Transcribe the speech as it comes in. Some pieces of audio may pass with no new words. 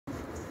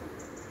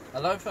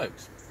Hello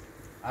folks,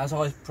 as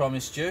I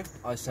promised you,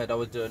 I said I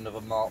would do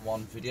another Mark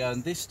 1 video,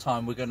 and this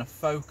time we're going to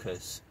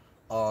focus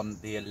on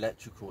the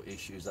electrical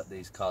issues that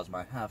these cars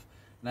may have.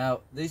 Now,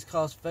 these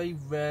cars very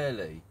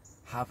rarely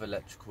have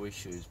electrical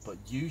issues, but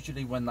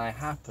usually when they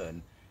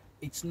happen,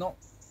 it's not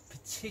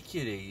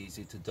particularly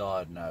easy to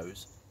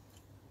diagnose,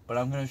 but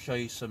I'm going to show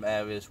you some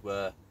areas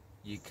where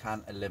you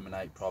can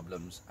eliminate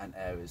problems and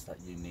areas that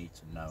you need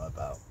to know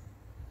about.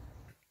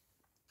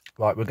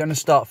 Right, we're going to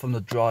start from the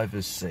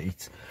driver's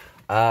seat.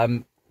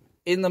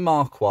 In the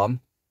Mark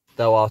 1,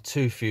 there are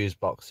two fuse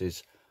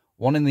boxes,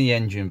 one in the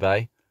engine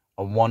bay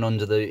and one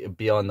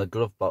behind the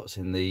glove box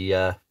in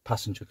the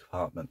passenger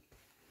compartment.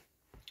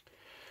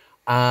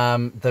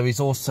 There is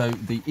also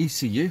the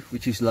ECU,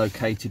 which is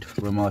located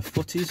where my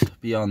foot is,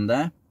 beyond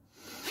there,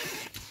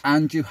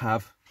 and you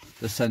have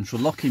the central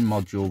locking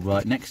module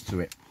right next to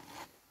it.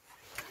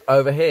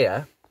 Over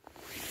here,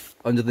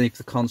 underneath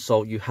the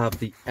console, you have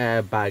the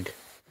airbag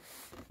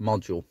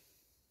module.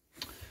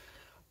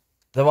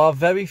 There are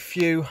very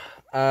few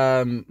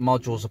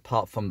modules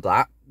apart from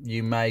that.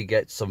 You may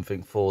get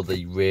something for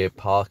the rear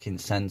parking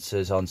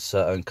sensors on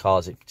certain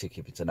cars,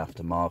 particularly if it's an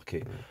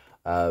aftermarket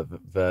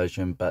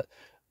version, but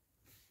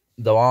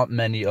there aren't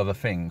many other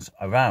things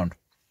around.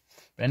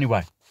 But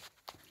anyway,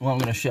 what I'm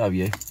going to show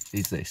you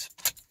is this,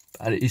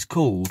 and it is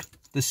called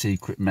the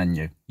secret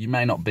menu. You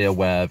may not be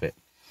aware of it.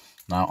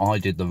 Now, I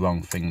did the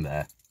wrong thing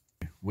there,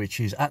 which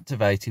is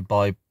activated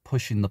by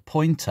pushing the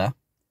pointer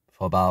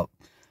for about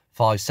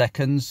 5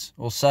 seconds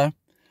or so,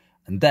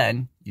 and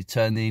then you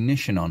turn the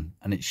ignition on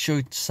and it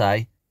should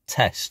say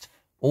test.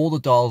 All the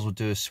dials will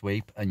do a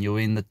sweep and you're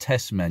in the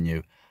test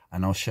menu,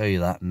 and I'll show you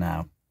that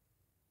now.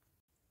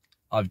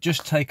 I've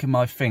just taken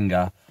my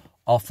finger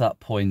off that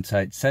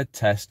pointer. It said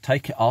test.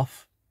 Take it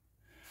off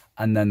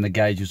and then the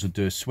gauges will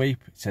do a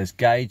sweep. It says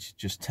gauge,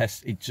 just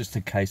test. It's just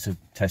a case of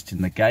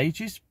testing the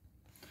gauges.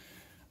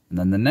 And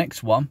then the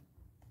next one,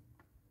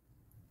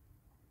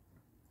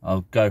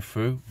 I'll go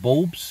through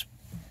bulbs.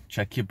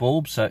 Check your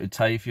bulbs, so it'll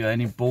tell you if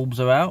any bulbs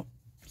are out.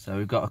 So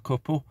we've got a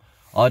couple.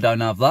 I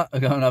don't have that. I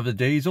don't have the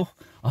diesel.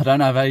 I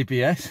don't have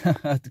ABS.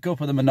 A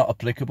couple of them are not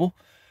applicable,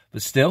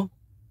 but still,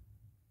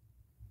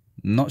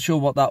 not sure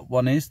what that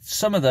one is.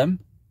 Some of them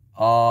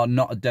are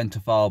not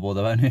identifiable.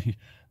 They're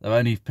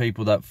only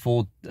people that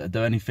Ford.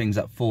 They're only things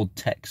that Ford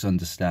techs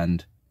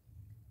understand.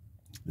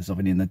 There's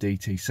something in the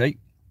DTC,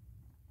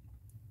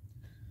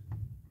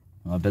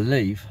 I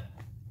believe.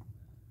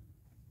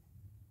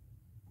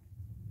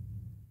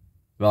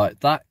 Right,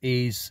 that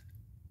is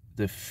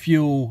the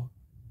fuel.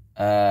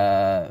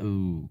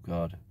 Oh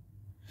God.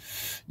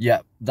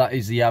 Yeah, that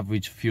is the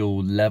average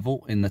fuel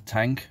level in the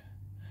tank.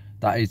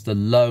 That is the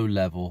low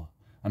level.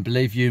 And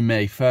believe you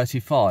me,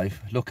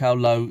 35. Look how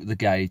low the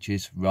gauge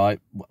is. Right,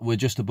 we're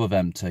just above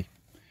empty.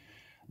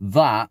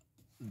 That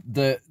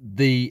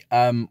the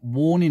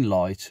warning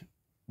light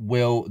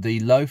will,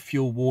 the low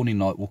fuel warning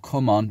light will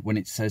come on when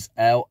it says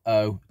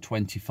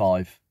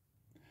LO25.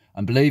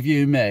 And believe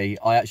you me,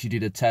 I actually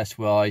did a test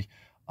where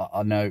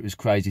I know it was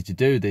crazy to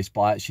do this,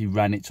 but I actually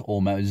ran it to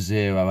almost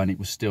 0 and it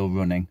was still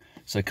running.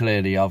 So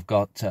clearly I've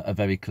got a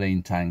very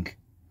clean tank.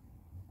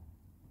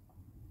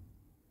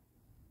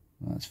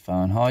 That's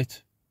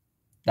Fahrenheit.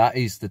 That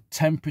is the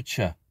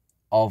temperature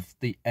of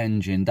the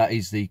engine. That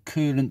is the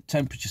coolant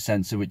temperature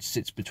sensor which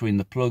sits between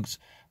the plugs.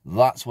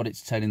 That's what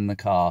it's telling the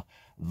car.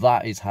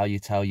 That is how you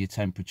tell your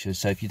temperature.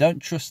 So if you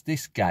don't trust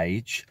this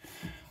gauge,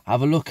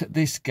 have a look at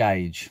this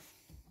gauge.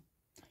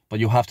 But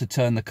you'll have to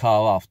turn the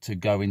car off to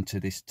go into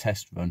this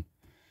test run.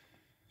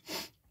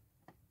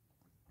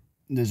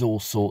 There's all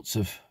sorts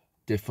of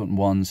different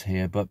ones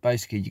here, but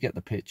basically you get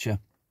the picture.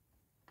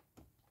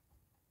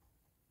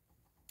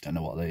 Don't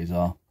know what these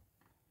are.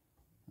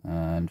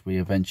 And we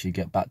eventually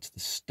get back to the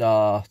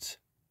start.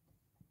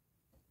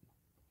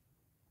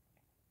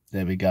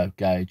 There we go,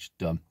 gauge,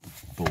 done.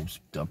 Bulbs,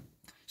 done.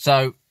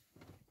 So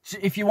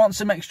if you want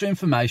some extra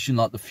information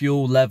like the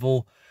fuel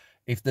level,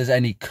 if there's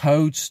any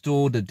code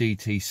stored, the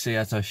DTC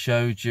as I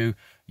showed you,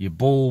 your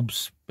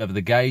bulbs, whether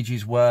the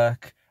gauges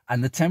work,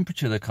 and the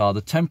temperature of the car.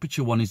 The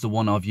temperature one is the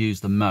one I've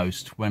used the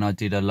most when I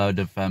did a load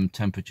of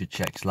temperature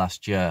checks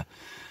last year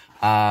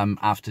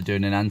after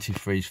doing an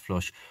antifreeze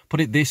flush.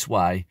 Put it this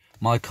way,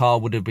 my car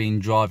would have been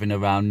driving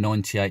around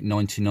 98,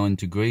 99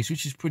 degrees,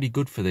 which is pretty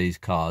good for these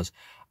cars.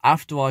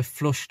 After I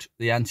flushed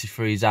the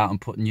antifreeze out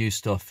and put new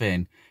stuff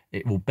in,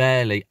 it will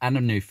barely, and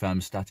a new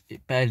thermostat,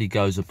 it barely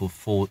goes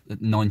above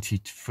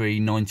 93,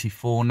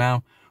 94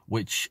 now,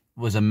 which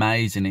was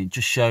amazing. It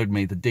just showed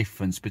me the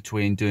difference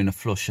between doing a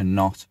flush and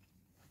not.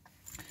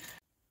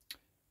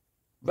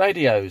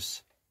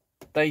 Radios,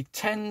 they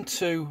tend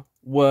to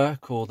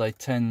work or they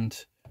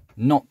tend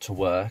not to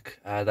work.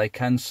 They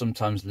can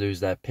sometimes lose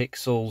their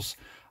pixels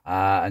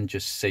and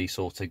just cease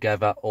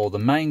altogether, or the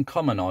main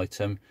common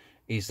item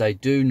is they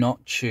do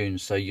not tune.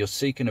 So you're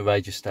seeking a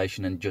radio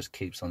station and just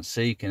keeps on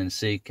seeking and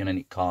seeking and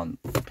it can't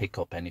pick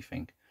up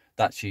anything.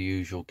 That's your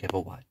usual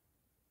giveaway.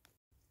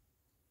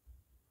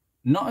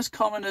 Not as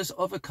common as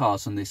other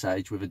cars on this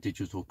age with a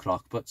digital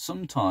clock, but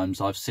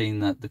sometimes I've seen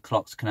that the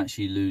clocks can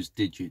actually lose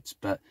digits,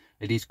 but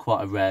it is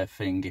quite a rare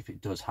thing if it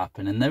does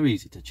happen, and they're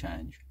easy to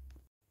change.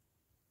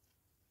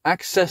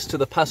 Access to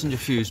the passenger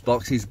fuse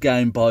box is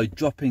gained by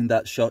dropping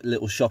that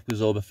little shock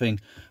absorber thing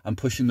and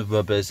pushing the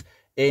rubbers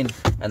in,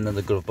 and then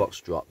the glove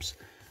box drops.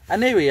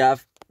 And here we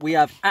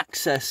have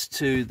access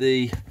to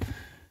the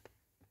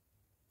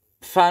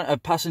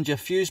passenger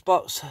fuse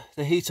box,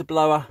 the heater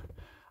blower,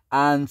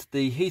 and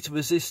the heater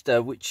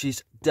resistor, which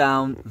is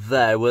down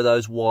there where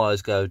those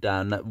wires go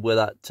down, where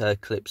that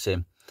clips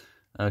in.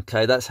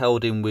 Okay, that's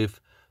held in with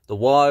the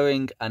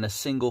wiring and a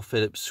single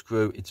Phillips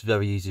screw. It's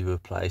very easy to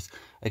replace.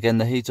 Again,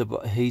 the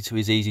heater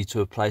is easy to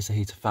replace. The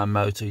heater fan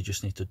motor, you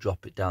just need to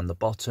drop it down the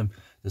bottom.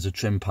 There's a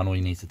trim panel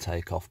you need to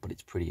take off, but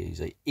it's pretty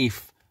easy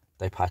if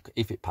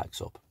it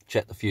packs up.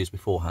 Check the fuse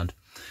beforehand.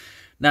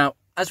 Now,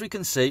 as we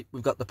can see,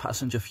 we've got the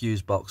passenger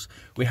fuse box.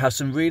 We have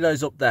some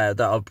relays up there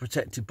that are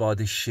protected by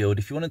this shield.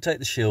 If you want to take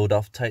the shield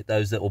off, take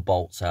those little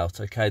bolts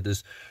out. Okay,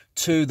 there's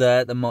two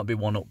there. There might be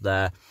one up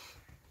there.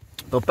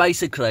 But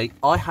basically,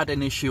 I had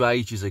an issue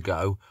ages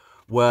ago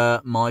where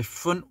my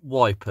front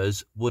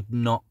wipers would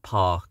not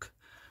park.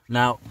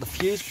 Now, the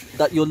fuse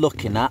that you're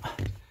looking at,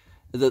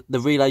 the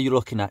relay you're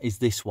looking at is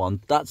this one.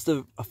 I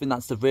think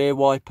that's the rear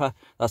wiper.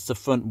 That's the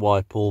front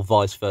wiper, or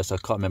vice versa. I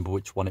can't remember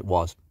which one it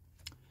was.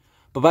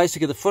 But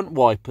basically, the front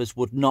wipers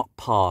would not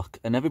park,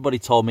 and everybody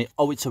told me,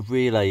 oh, it's a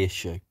relay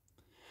issue.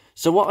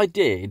 So what I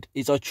did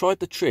is I tried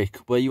the trick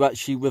where you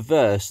actually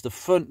reverse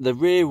the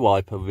rear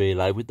wiper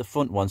relay with the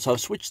front one. So I've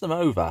switched them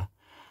over,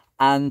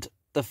 and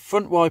the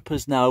front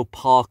wipers now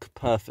park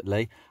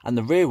perfectly, and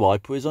the rear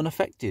wiper is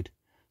unaffected.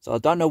 So I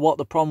don't know what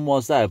the problem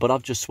was there, but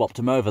I've just swapped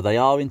them over. They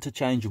are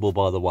interchangeable,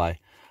 by the way.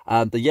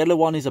 The yellow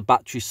one is a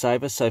battery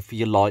saver, so for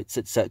your lights,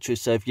 etc.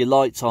 So if your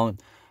lights aren't...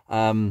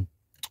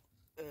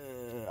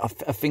 I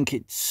think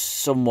it's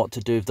somewhat to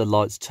do with the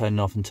lights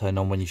turning off and turning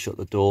on when you shut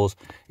the doors.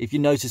 If you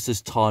notice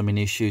there's timing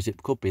issues,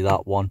 it could be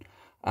that one.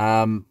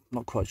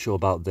 Not quite sure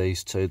about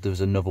these two. There's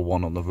another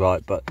one on the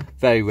right, but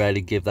very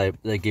rarely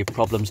they give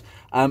problems.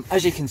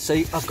 As you can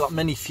see, I've got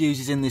many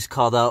fuses in this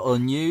car that are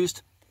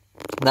unused.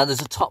 Now,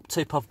 there's a top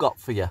tip I've got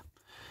for you.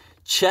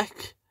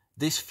 Check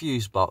this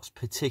fuse box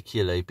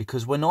particularly,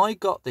 because when I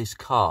got this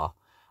car,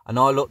 and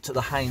I looked at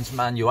the Haynes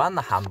manual and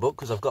the handbook,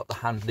 because I've got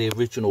the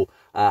original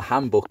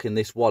handbook in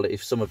this wallet,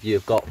 if some of you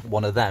have got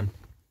one of them.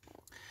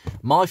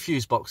 My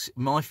fuses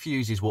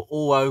were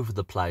all over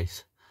the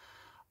place.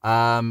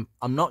 I'm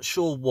not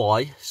sure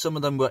why. Some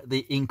of them were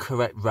the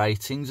incorrect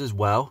ratings as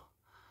well.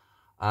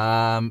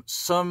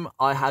 Some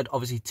I had,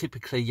 obviously,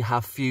 typically you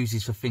have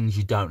fuses for things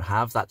you don't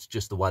have. That's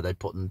just the way they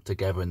put them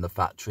together in the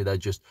factory. They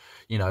just,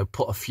 you know,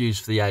 put a fuse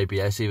for the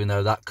ABS, even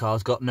though that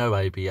car's got no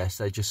ABS.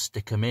 They just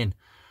stick them in.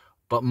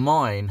 But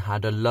mine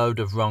had a load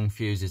of wrong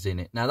fuses in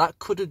it. Now, that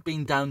could have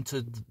been down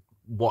to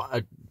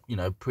what, you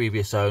know,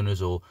 previous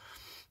owners or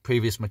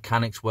previous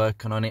mechanics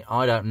working on it.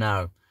 I don't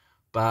know.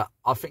 But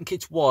I think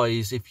it's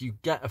wise, if you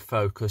get a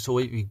Focus, or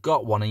if you've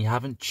got one and you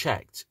haven't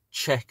checked,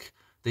 check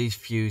these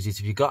fuses.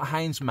 If you've got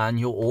Haynes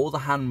manual or the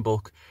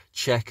handbook,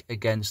 check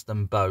against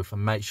them both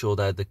and make sure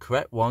they're the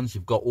correct ones.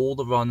 You've got all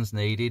the runs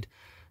needed.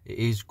 It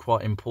is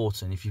quite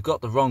important. If you've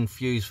got the wrong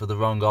fuse for the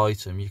wrong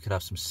item, you could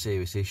have some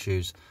serious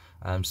issues.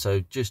 So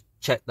just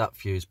check that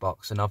fuse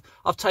box. And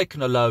I've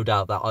taken a load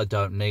out that I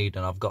don't need,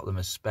 and I've got them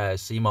as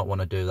spares, so you might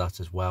want to do that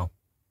as well.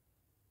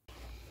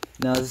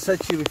 Now, as I said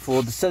to you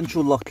before, the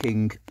central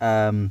locking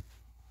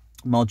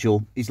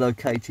module is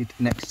located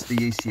next to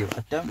the ECU.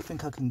 I don't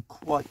think I can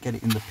quite get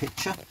it in the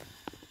picture.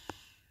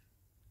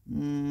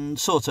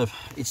 Sort of.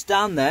 It's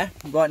down there,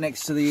 right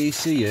next to the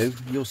ECU.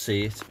 You'll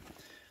see it.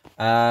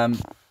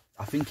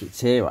 I think it's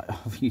here. I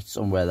think it's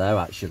somewhere there,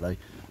 actually.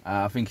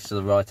 I think it's to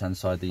the right-hand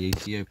side of the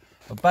ECU.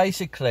 But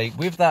basically,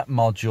 with that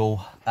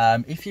module,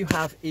 if you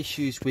have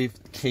issues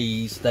with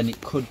keys, then it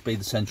could be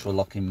the central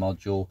locking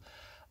module.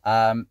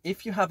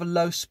 If you have a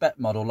low spec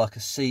model like a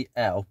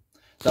CL,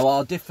 there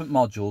are different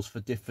modules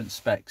for different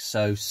specs.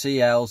 So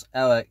CLs,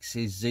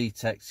 LXs,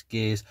 Z-Techs,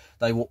 gears,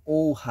 they will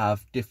all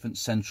have different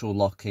central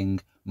locking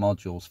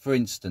modules. For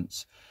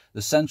instance,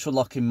 the central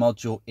locking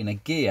module in a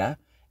gear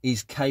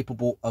is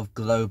capable of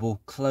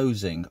global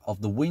closing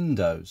of the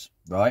windows,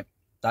 right?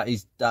 That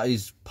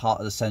is part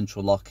of the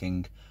central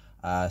locking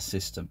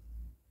system.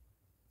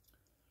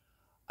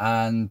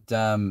 And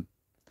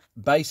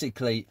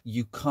basically,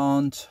 you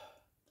can't,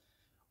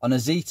 on a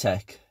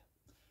Z-Tech,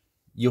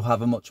 you'll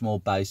have a much more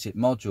basic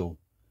module.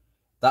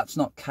 That's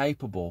not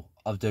capable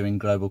of doing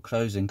global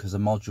closing because the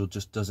module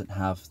just doesn't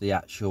have the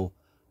actual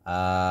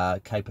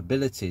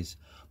capabilities.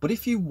 But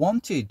if you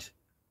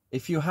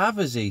have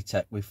a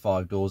Z-Tech with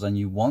 5 doors and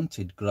you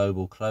wanted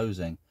global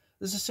closing,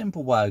 there's a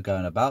simple way of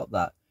going about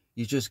that.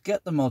 You just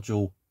get the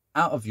module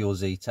out of your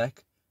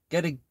Z-Tech,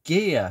 get a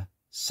gear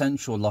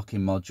central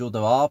locking module.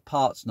 There are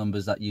parts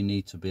numbers that you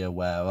need to be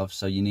aware of,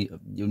 so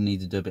you'll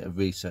need to do a bit of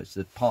research.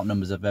 The part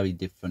numbers are very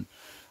different.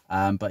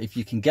 But if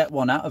you can get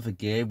one out of a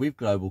gear with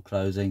global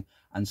closing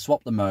and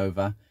swap them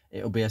over,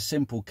 it'll be a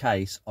simple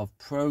case of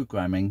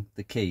programming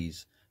the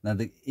keys. Now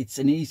it's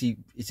an easy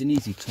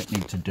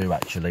technique to do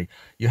actually.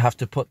 You have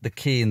to put the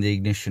key in the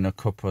ignition a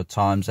couple of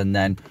times and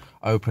then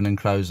open and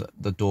close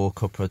the door a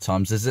couple of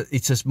times.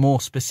 It's a more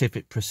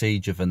specific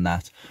procedure than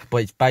that, but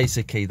it's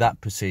basically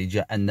that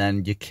procedure, and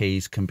then your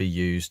keys can be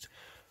used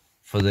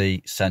for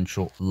the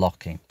central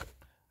locking.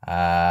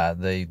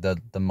 The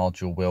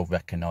module will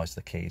recognize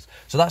the keys.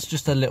 So that's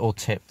just a little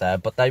tip there,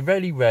 but they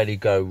really rarely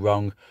go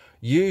wrong.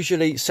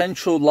 Usually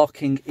central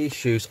locking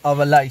issues are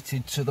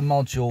related to the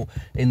module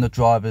in the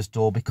driver's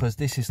door, because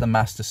this is the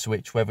master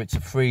switch, whether it's a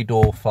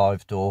 3-door or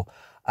 5-door.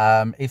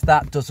 If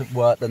that doesn't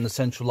work, then the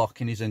central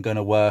locking isn't going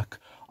to work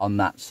on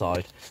that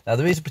side. Now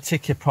there is a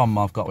particular problem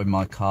I've got with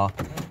my car.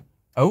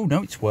 Oh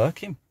no, it's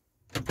working.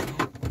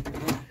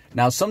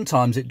 Now,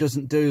 sometimes it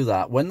doesn't do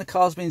that. When the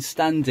car's been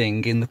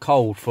standing in the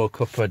cold for a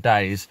couple of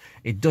days,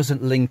 it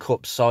doesn't link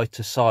up side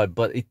to side,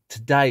 but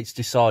today it's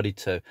decided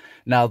to.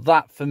 Now,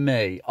 that for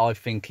me, I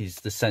think is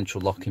the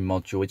central locking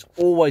module. It's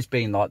always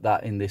been like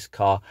that in this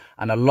car,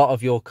 and a lot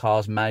of your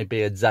cars may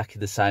be exactly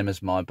the same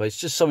as mine, but it's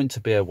just something to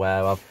be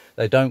aware of.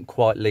 They don't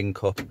quite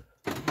link up.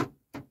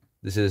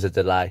 This is a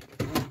delay.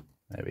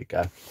 There we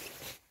go.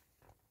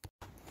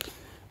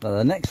 Now,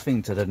 the next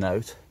thing to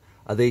note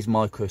are these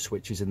micro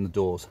switches in the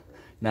doors.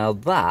 Now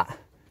that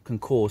can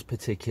cause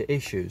particular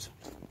issues.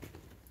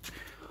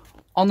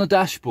 On the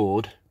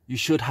dashboard, you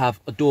should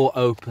have a door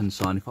open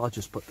sign. If I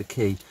just put the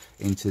key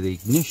into the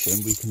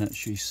ignition, we can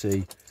actually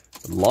see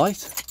the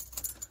light.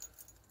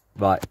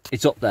 Right,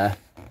 it's up there,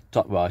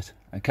 top right,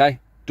 okay?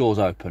 Door's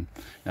open.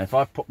 Now if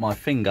I put my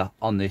finger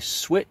on this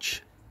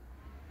switch,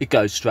 it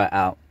goes straight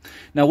out.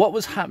 Now what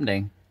was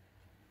happening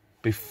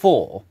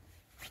before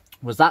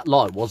was that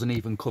light wasn't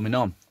even coming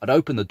on. I'd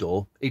open the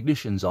door,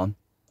 ignition's on,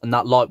 and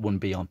that light wouldn't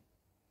be on.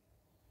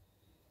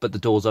 But the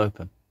door's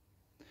open.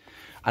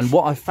 And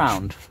what I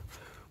found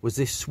was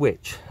this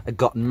switch had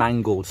got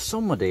mangled.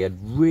 Somebody had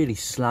really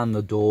slammed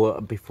the door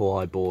before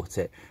I bought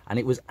it, and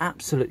it was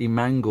absolutely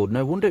mangled.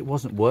 No wonder it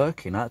wasn't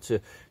working. I had to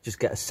just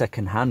get a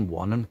second-hand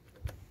one, and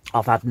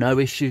I've had no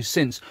issues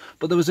since.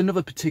 But there was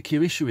another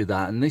particular issue with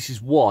that, and this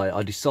is why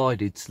I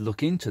decided to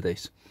look into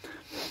this.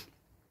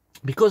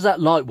 Because that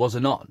light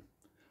wasn't on,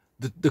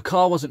 the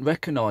car wasn't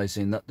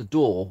recognising that the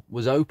door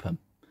was open.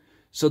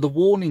 So the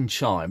warning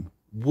chime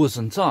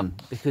wasn't on,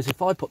 because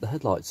if I put the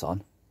headlights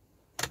on,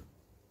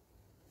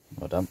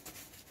 hold on,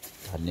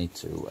 I need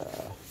to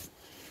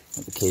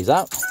get the keys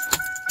out.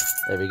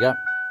 There we go.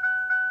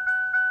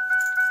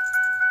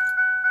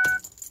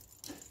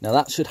 Now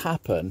that should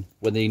happen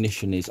when the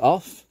ignition is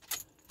off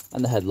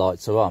and the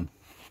headlights are on,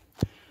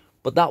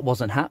 but that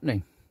wasn't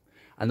happening.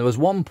 And there was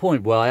one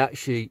point where I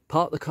actually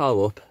parked the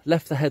car up,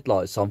 left the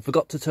headlights on,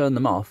 forgot to turn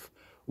them off,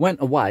 went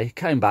away,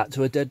 came back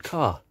to a dead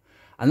car.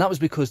 And that was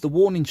because the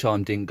warning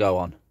chime didn't go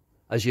on,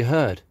 as you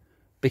heard,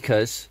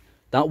 because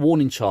that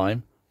warning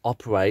chime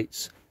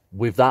operates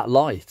with that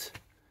light.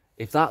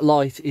 If that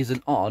light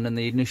isn't on and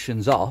the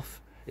ignition's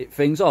off, it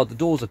thinks, oh, the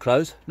doors are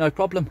closed, no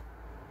problem.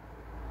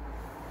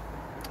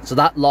 So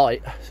that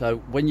light, so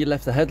when you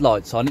left the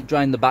headlights on, it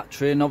drained the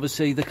battery, and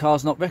obviously the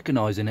car's not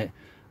recognising it,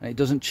 and it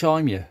doesn't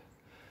chime you.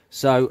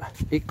 So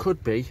it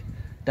could be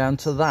down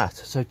to that.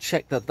 So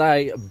check that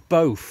they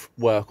both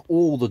work,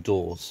 all the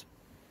doors.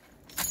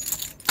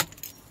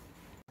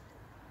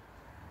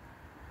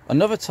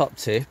 Another top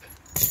tip,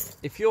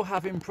 if you're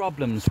having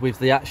problems with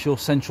the actual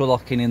central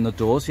locking in the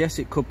doors, yes,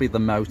 it could be the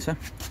motor.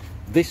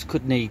 This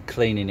could need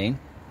cleaning in,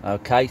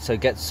 okay? So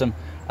get some,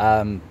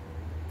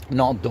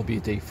 not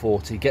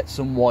WD-40, get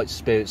some white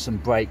spirit, some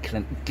brake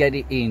clean, get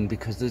it in,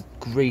 because there's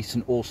grease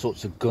and all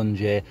sorts of gunge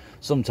here.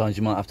 Sometimes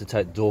you might have to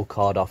take the door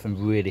card off and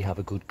really have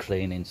a good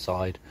clean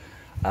inside.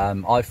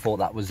 I thought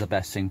that was the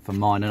best thing for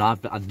mine, and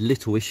I've had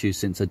little issues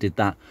since I did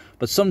that.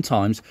 But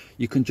sometimes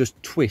you can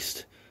just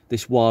twist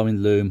this wiring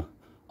loom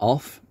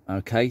off,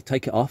 okay,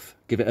 take it off,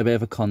 give it a bit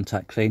of a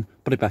contact clean,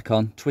 put it back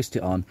on, twist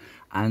it on,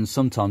 and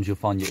sometimes you'll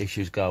find your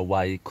issues go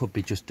away. It could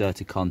be just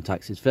dirty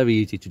contacts. It's very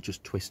easy to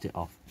just twist it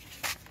off.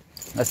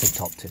 That's a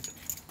top tip.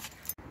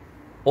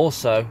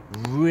 Also,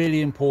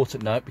 really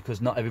important note,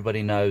 because not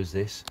everybody knows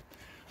this,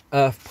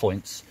 earth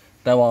points.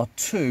 There are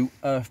 2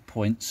 earth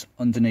points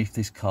underneath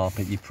this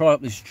carpet. You pry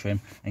up this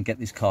trim and get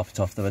this carpet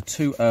off. There are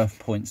 2 earth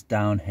points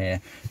down here.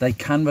 They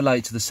can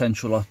relate to the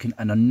central locking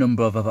and a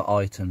number of other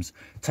items.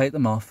 Take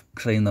them off,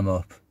 clean them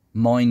up.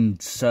 Mine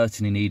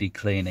certainly needed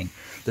cleaning.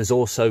 There's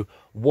also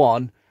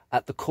one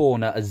at the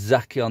corner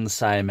exactly on the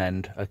same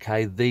end,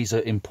 okay? These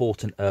are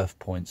important earth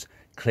points.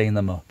 Clean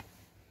them up.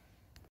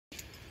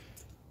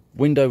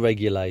 Window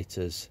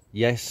regulators,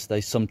 yes, they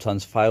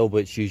sometimes fail, but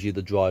it's usually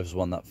the driver's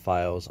one that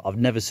fails. I've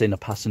never seen a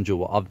passenger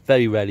one. I've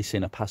very rarely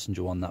seen a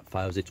passenger one that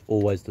fails. It's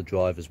always the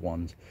driver's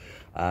ones.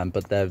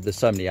 But there's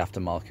so many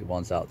aftermarket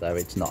ones out there,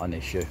 it's not an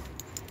issue.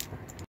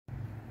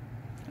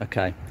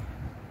 Okay,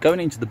 going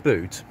into the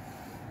boot,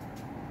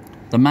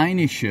 the main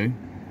issue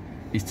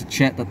is to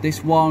check that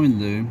this wiring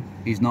loom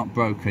is not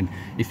broken.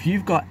 If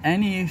you've got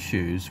any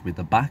issues with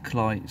the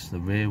backlights, the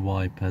rear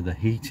wiper, the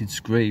heated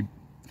screen,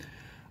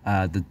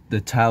 the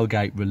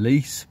tailgate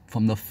release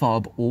from the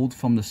fob, or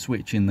from the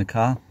switch in the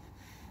car,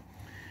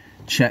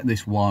 check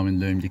this wiring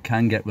loom. You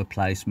can get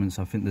replacements.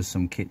 I think there's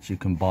some kits you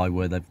can buy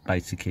where they've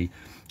basically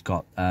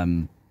got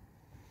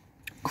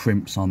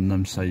crimps on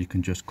them, so you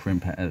can just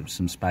crimp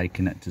some spade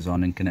connectors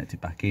on and connect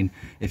it back in.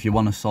 If you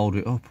want to solder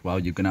it up, well,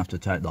 you're going to have to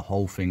take the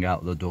whole thing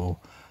out the door.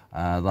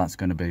 That's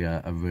going to be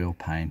a real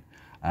pain.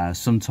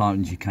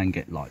 Sometimes you can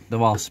get, like,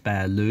 there are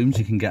spare looms.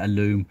 You can get a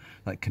loom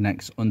that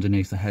connects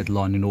underneath the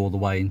headlining all the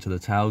way into the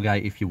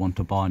tailgate if you want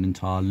to buy an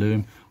entire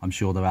loom. I'm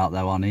sure they're out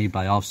there on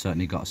eBay. I've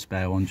certainly got a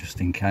spare one just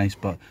in case,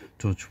 but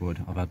touch wood,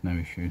 I've had no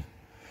issues.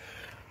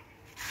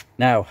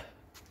 Now,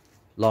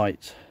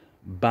 lights.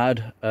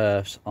 Bad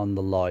earths on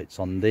the lights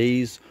on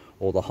these,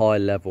 or the high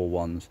level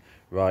ones.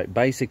 Right,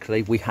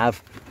 basically we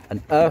have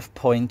an earth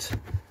point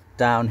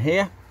down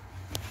here.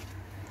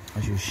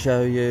 As you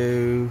show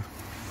you,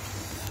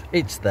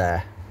 it's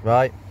there,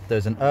 right?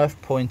 There's an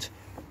earth point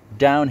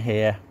down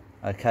here,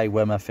 okay,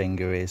 where my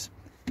finger is.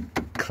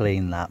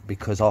 Clean that,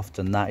 because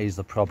often that is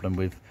the problem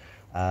with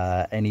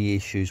any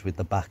issues with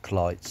the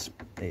backlights.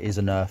 It is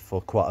an earth for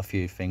quite a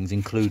few things,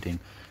 including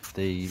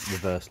the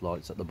reverse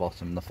lights at the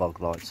bottom, the fog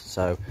lights,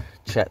 so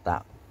check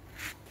that.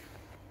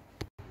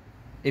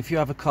 If you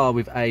have a car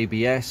with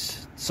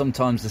ABS,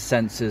 sometimes the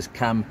sensors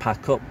can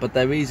pack up, but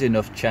there is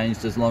enough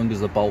changed as long as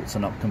the bolts are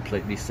not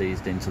completely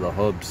seized into the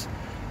hubs.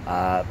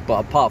 But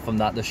apart from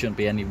that, there shouldn't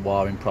be any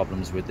wiring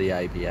problems with the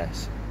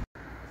ABS.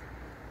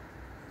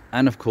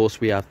 And of course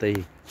we have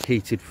the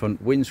heated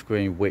front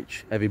windscreen,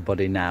 which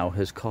everybody now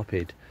has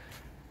copied.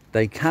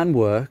 They can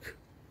work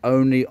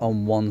only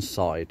on one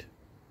side.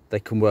 They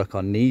can work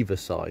on neither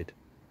side.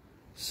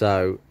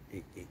 So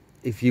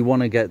if you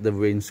want to get the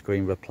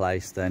windscreen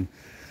replaced, then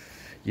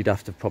you'd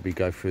have to probably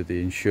go through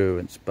the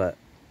insurance. But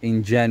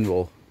in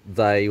general,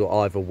 they will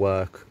either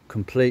work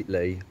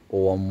completely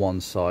or on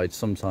one side.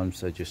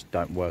 Sometimes they just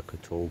don't work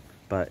at all,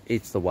 but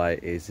it's the way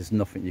it is. There's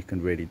nothing you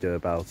can really do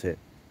about it.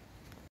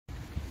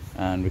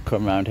 And we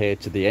come around here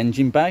to the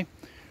engine bay,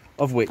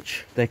 of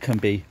which there can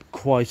be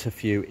quite a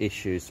few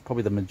issues.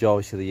 Probably the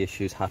majority of the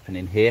issues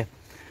happening here,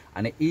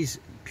 and it is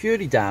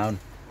purely down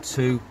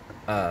to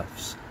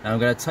earths. Now I'm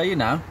going to tell you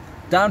now,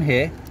 down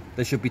here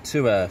there should be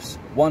two earths,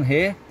 one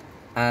here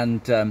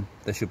and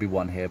there should be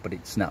one here, but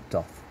it snapped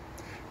off.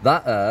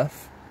 That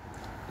earth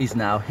is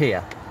now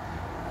here.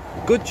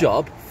 Good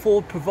job,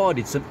 Ford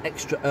provided some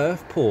extra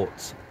earth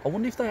ports. I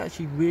wonder if they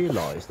actually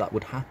realised that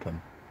would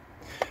happen.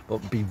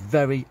 But be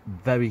very,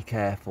 very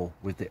careful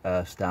with the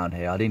earths down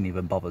here. I didn't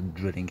even bother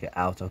drilling it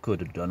out. I could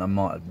have done.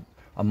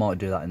 I might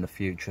do that in the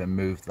future and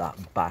move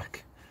that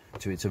back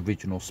to its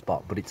original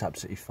spot, but it's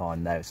absolutely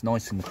fine there. It's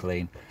nice and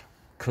clean.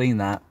 Clean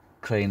that,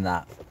 clean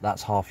that.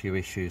 That's half your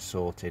issues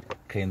sorted.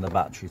 Clean the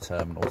battery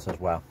terminals as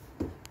well.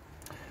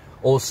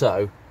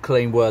 Also,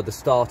 clean where the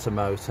starter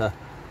motor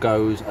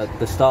goes.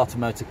 The starter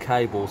motor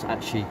cables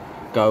actually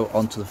go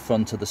onto the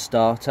front of the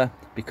starter,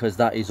 because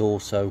that is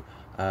also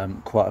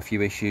quite a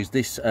few issues.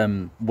 This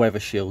weather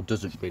shield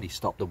doesn't really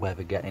stop the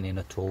weather getting in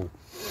at all.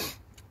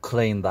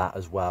 Clean that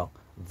as well.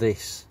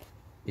 This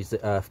is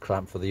the earth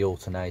clamp for the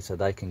alternator.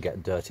 They can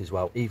get dirty as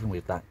well, even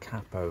with that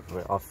cap over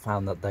it. I've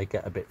found that they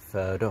get a bit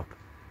furred up.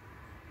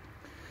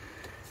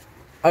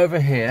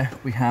 Over here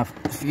we have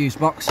the fuse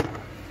box.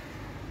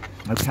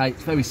 Okay,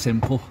 it's very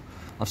simple.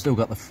 I've still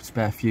got the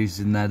spare fuses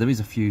in there. There is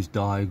a fuse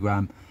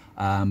diagram,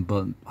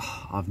 but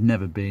I've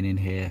never been in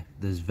here.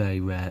 There's very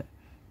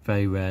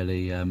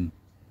rarely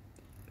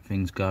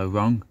things go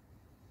wrong.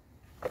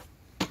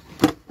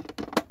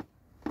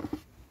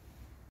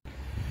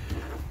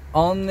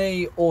 On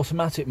the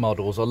automatic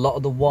models, a lot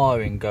of the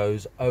wiring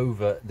goes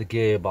over the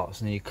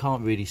gearbox, and you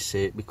can't really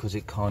see it because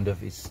it's kind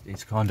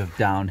of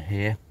down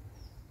here.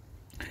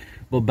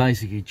 But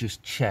basically,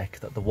 just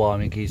check that the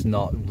wiring is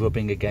not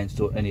rubbing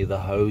against any of the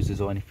hoses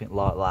or anything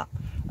like that,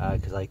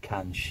 because they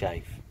can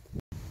chafe.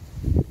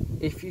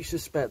 If you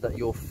suspect that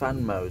your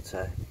fan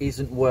motor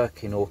isn't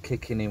working or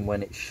kicking in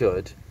when it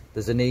should,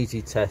 there's an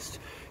easy test.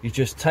 You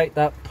just take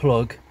that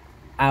plug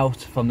out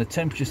from the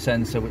temperature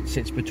sensor, which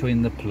sits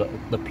between the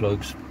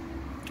plugs.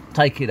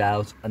 Take it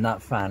out, and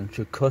that fan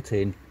should cut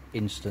in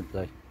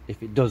instantly.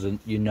 If it doesn't,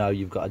 you know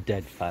you've got a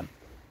dead fan.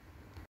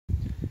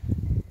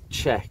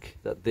 Check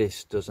that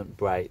this doesn't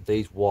break.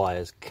 These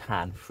wires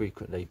can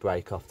frequently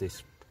break off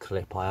this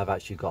clip. I have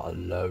actually got a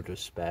load of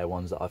spare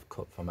ones that I've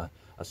cut from a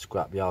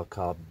scrapyard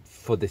car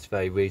for this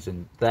very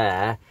reason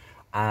there.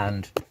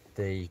 And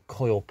the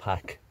coil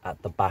pack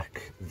at the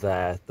back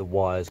there, the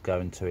wires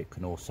going to it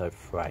can also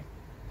fray.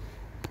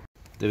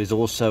 There is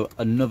also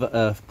another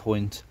earth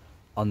point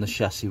on the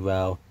chassis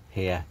rail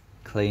here.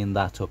 Clean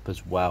that up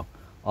as well.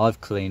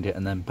 I've cleaned it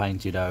and then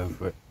painted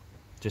over it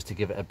just to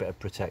give it a bit of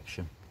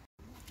protection.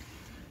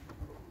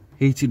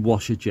 Heated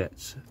washer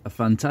jets, a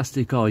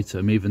fantastic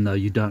item, even though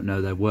you don't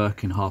know they're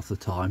working half the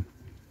time.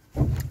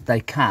 They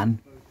can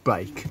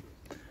break,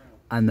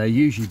 and they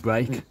usually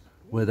break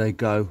where they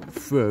go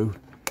through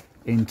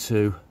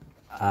into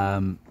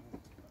the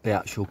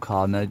actual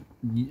car. Now,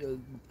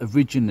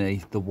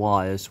 originally the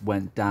wires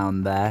went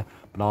down there,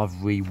 but I've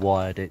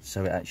rewired it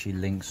so it actually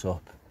links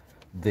up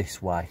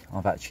this way.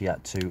 I've actually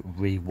had to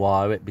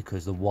rewire it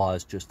because the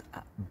wires just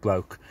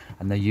broke,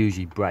 and they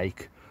usually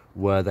break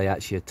where they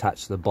actually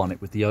attach to the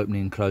bonnet. With the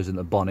opening and closing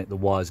the bonnet, the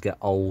wires get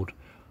old,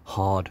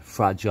 hard,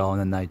 fragile, and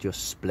then they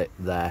just split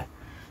there.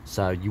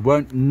 So you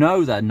won't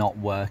know they're not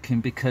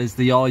working, because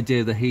the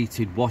idea of the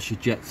heated washer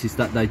jets is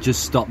that they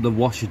just stop the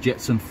washer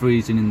jets from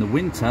freezing in the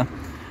winter.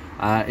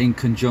 In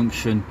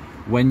conjunction,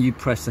 when you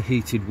press the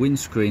heated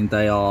windscreen,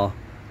 they are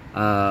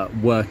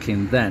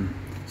working then.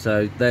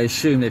 So they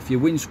assume that if your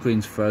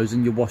windscreen's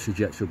frozen, your washer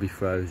jets will be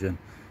frozen.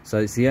 So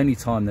it's the only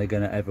time they're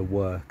going to ever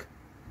work.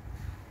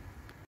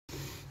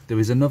 There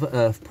is another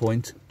earth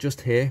point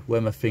just here where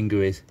my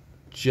finger is,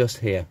 just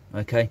here.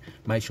 Okay,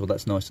 make sure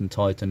that's nice and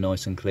tight and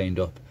nice and cleaned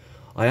up.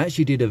 I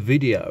actually did a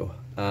video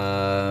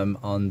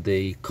on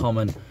the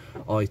common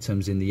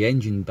items in the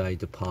engine bay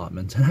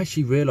department, and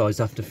actually realised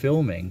after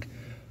filming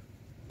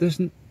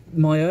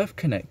my earth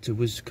connector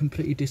was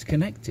completely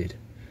disconnected.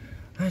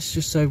 That's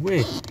just so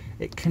weird.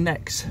 It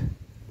connects,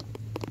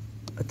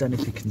 I don't know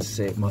if you can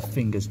see it, my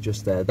finger's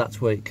just there.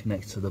 That's where it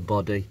connects to the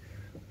body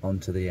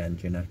onto the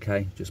engine.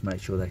 Okay, just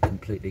make sure they're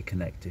completely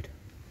connected.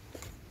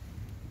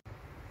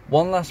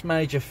 One last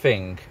major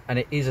thing, and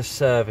it is a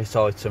service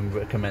item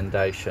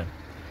recommendation: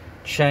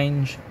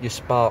 change your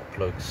spark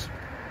plugs.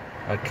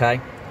 Okay,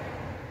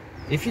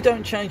 if you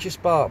don't change your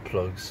spark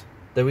plugs,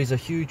 there is a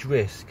huge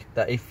risk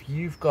that if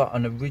you've got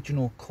an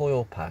original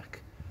coil pack,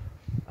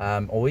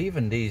 or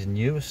even these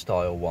newer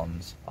style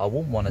ones, I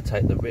wouldn't want to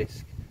take the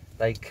risk.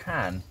 They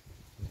can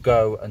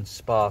go and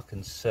spark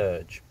and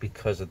surge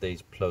because of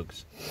these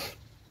plugs.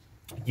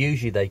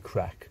 Usually they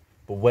crack,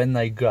 but when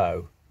they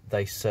go,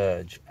 they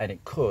surge, and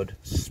it could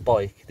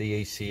spike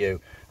the ECU.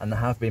 And there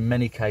have been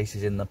many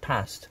cases in the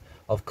past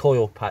of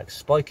coil packs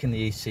spiking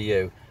the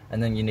ECU,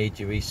 and then you need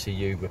your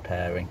ECU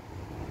repairing.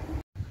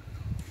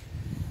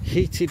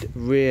 Heated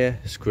rear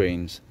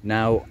screens.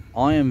 Now,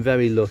 I am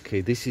very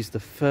lucky. This is the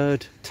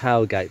third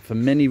tailgate for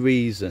many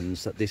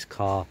reasons that this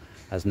car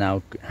has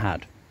now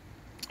had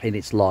in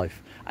its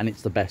life, and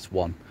it's the best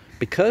one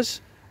because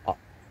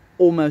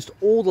almost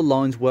all the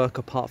lines work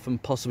apart from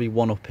possibly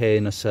one up here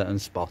in a certain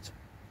spot.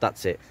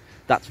 That's it.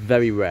 That's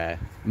very rare.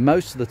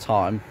 Most of the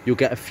time you'll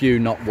get a few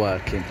not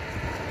working.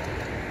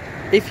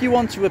 If you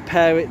want to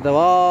repair it, there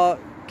are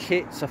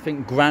kits. I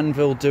think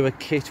Granville do a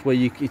kit where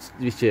it's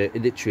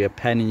literally a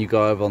pen and you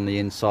go over on the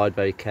inside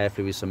very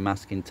carefully with some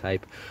masking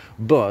tape.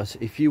 But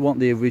if you want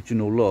the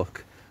original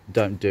look,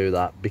 don't do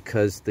that,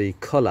 because the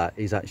colour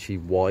is actually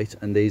white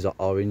and these are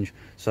orange.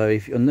 So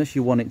unless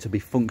you want it to be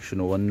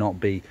functional and not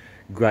be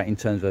great in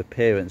terms of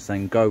appearance,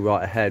 then go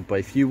right ahead. But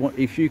if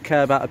you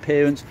care about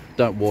appearance,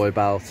 don't worry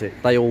about it.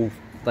 They all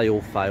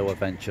fail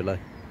eventually.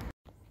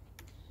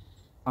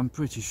 I'm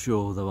pretty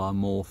sure there are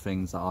more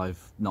things that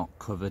I've not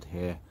covered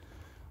here.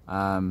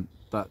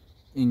 But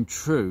in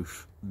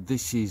truth,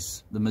 this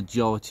is the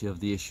majority of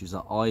the issues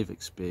that I've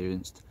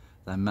experienced.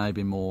 There may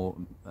be more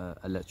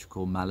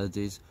electrical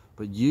maladies,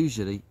 but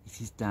usually it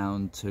is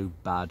down to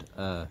bad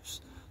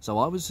earths. So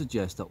I would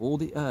suggest that all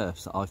the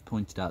earths that I've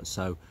pointed out,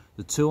 so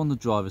the two on the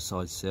driver's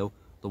side sill,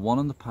 the one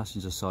on the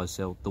passenger side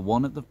sill, the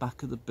one at the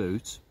back of the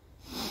boot,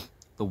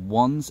 the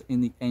ones in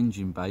the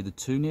engine bay, the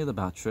two near the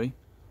battery,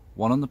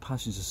 one on the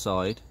passenger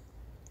side,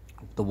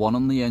 the one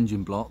on the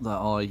engine block that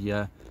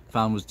I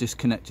found was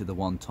disconnected the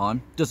one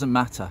time. Doesn't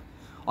matter,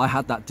 I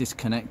had that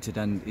disconnected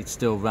and it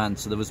still ran,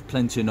 so there was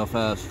plenty enough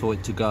earth for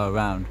it to go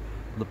around.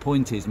 The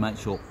point is, make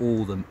sure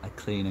all of them are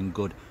clean and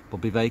good, but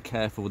be very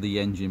careful with the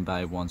engine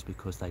bay ones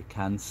because they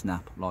can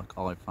snap, like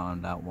I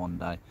found out one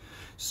day.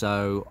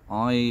 So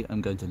I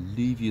am going to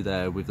leave you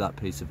there with that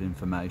piece of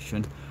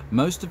information.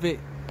 Most of it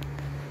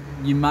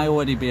you may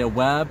already be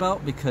aware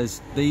about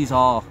because these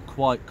are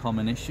quite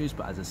common issues,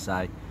 but as I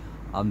say,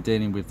 I'm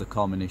dealing with the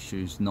common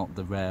issues, not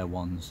the rare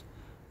ones.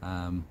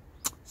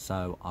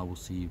 So I will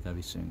see you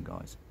very soon,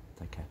 guys.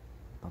 Take care.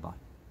 Bye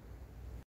bye.